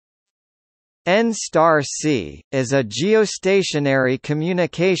N-C is a geostationary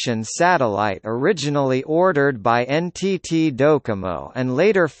communications satellite originally ordered by NTT Docomo and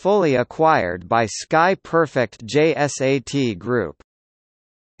later fully acquired by Sky Perfect JSAT Group.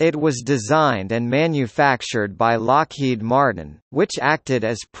 It was designed and manufactured by Lockheed Martin, which acted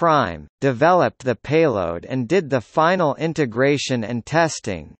as prime, developed the payload and did the final integration and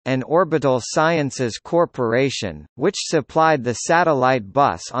testing, and Orbital Sciences Corporation, which supplied the satellite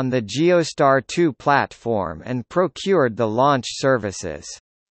bus on the Geostar 2 platform and procured the launch services.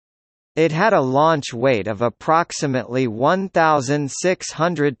 It had a launch weight of approximately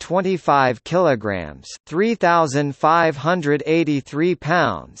 1,625 kilograms, 3,583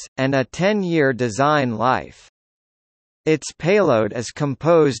 pounds, and a 10-year design life. Its payload is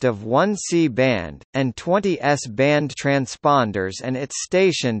composed of 1 C-band, and 20 S-band transponders and it's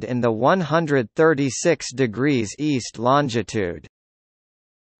stationed in the 136 degrees east longitude.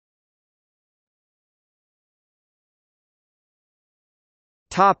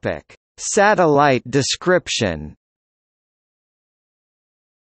 Satellite description.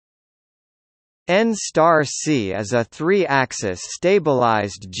 N-C is a 3-axis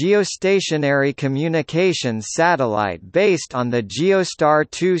stabilized geostationary communications satellite based on the Geostar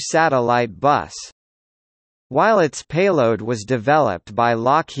 2 satellite bus. While its payload was developed by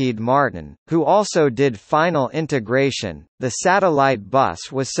Lockheed Martin, who also did final integration, the satellite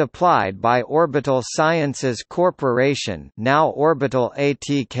bus was supplied by Orbital Sciences Corporation, now Orbital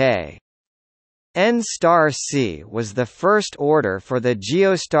ATK. N-C was the first order for the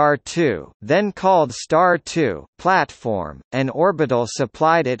Geostar 2, then called Star 2, platform, and Orbital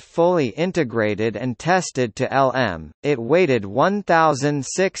supplied it fully integrated and tested to LM. It weighted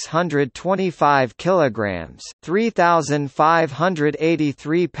 1,625 kilograms,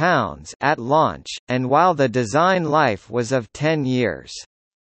 3,583 pounds at launch, and while the design life was of 10 years.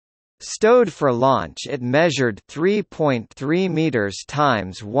 Stowed for launch, it measured 3.3 meters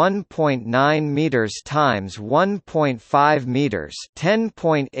times 1.9 meters times 1.5 meters,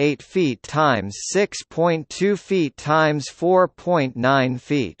 10.8 feet times 6.2 feet times 4.9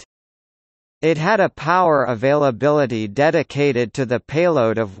 feet. It had a power availability dedicated to the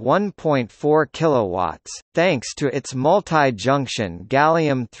payload of 1.4 kilowatts, thanks to its multi-junction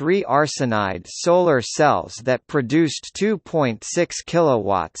gallium-3 arsenide solar cells that produced 2.6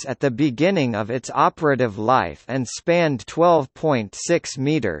 kilowatts at the beginning of its operative life and spanned 12.6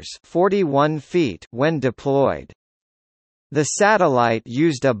 meters (41 feet) when deployed. The satellite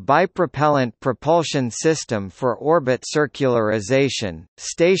used a bipropellant propulsion system for orbit circularization,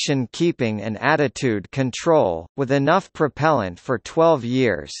 station keeping and attitude control, with enough propellant for 12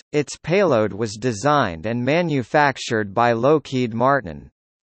 years. Its payload was designed and manufactured by Lockheed Martin.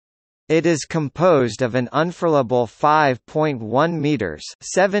 It is composed of an unfurlable 5.1 meters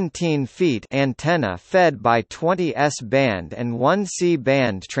 (17 feet) antenna fed by 20 S-band and 1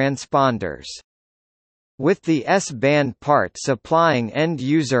 C-band transponders, with the S-band part supplying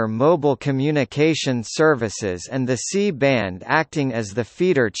end-user mobile communication services and the C-band acting as the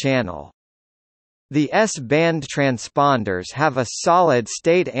feeder channel. The S-band transponders have a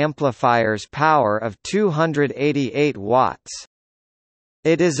solid-state amplifier's power of 288 watts.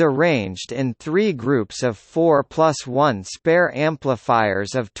 It is arranged in 3 groups of 4 plus 1 spare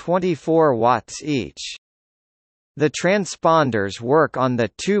amplifiers of 24 watts each. The transponders work on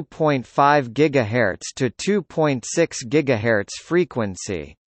the 2.5 GHz to 2.6 GHz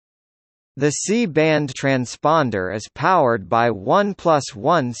frequency. The C-band transponder is powered by 1 plus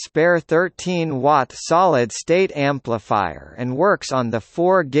 1 spare 13-watt solid-state amplifier and works on the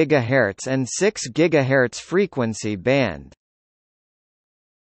 4 GHz and 6 GHz frequency band.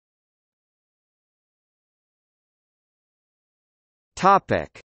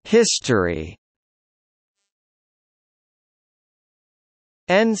 History.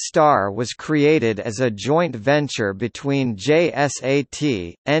 N-Star was created as a joint venture between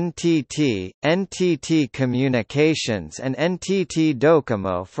JSAT, NTT, NTT Communications and NTT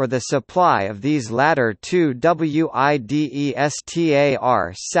Docomo for the supply of these latter two WIDESTAR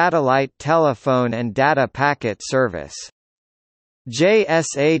satellite telephone and data packet service.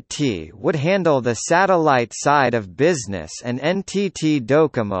 JSAT would handle the satellite side of business and NTT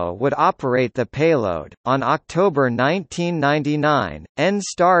Docomo would operate the payload. On October 1999,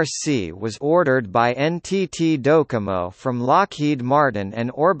 N-C was ordered by NTT Docomo from Lockheed Martin and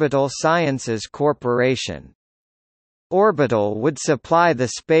Orbital Sciences Corporation. Orbital would supply the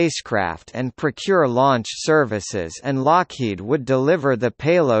spacecraft and procure launch services, and Lockheed would deliver the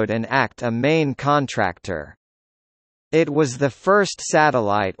payload and act a main contractor. It was the first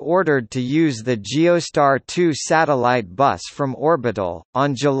satellite ordered to use the Geostar 2 satellite bus from Orbital.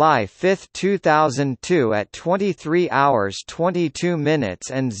 On July 5, 2002 at 23 hours 22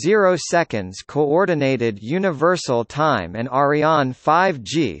 minutes and 0 seconds Coordinated Universal Time, and Ariane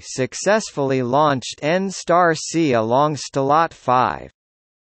 5G successfully launched N-Star-C along Stellat 5.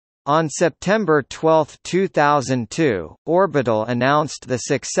 On September 12, 2002, Orbital announced the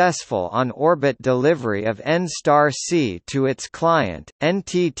successful on-orbit delivery of N-Star-C to its client,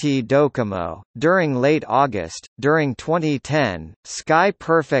 NTT Docomo. During late August, during 2010, Sky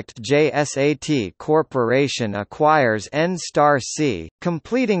Perfect JSAT Corporation acquires N-Star-C,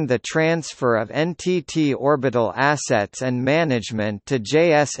 completing the transfer of NTT Orbital assets and management to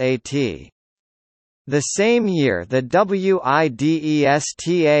JSAT. The same year the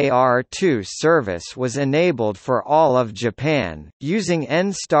WIDESTAR-2 service was enabled for all of Japan, using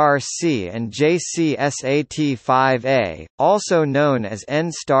N-Star-C and JCSAT-5A, also known as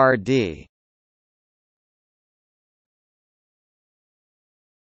N-Star-D.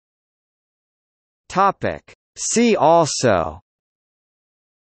 See also: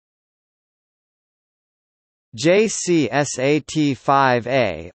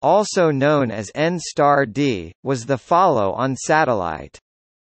 JCSAT-5A, also known as N-Star-D, was the follow-on satellite.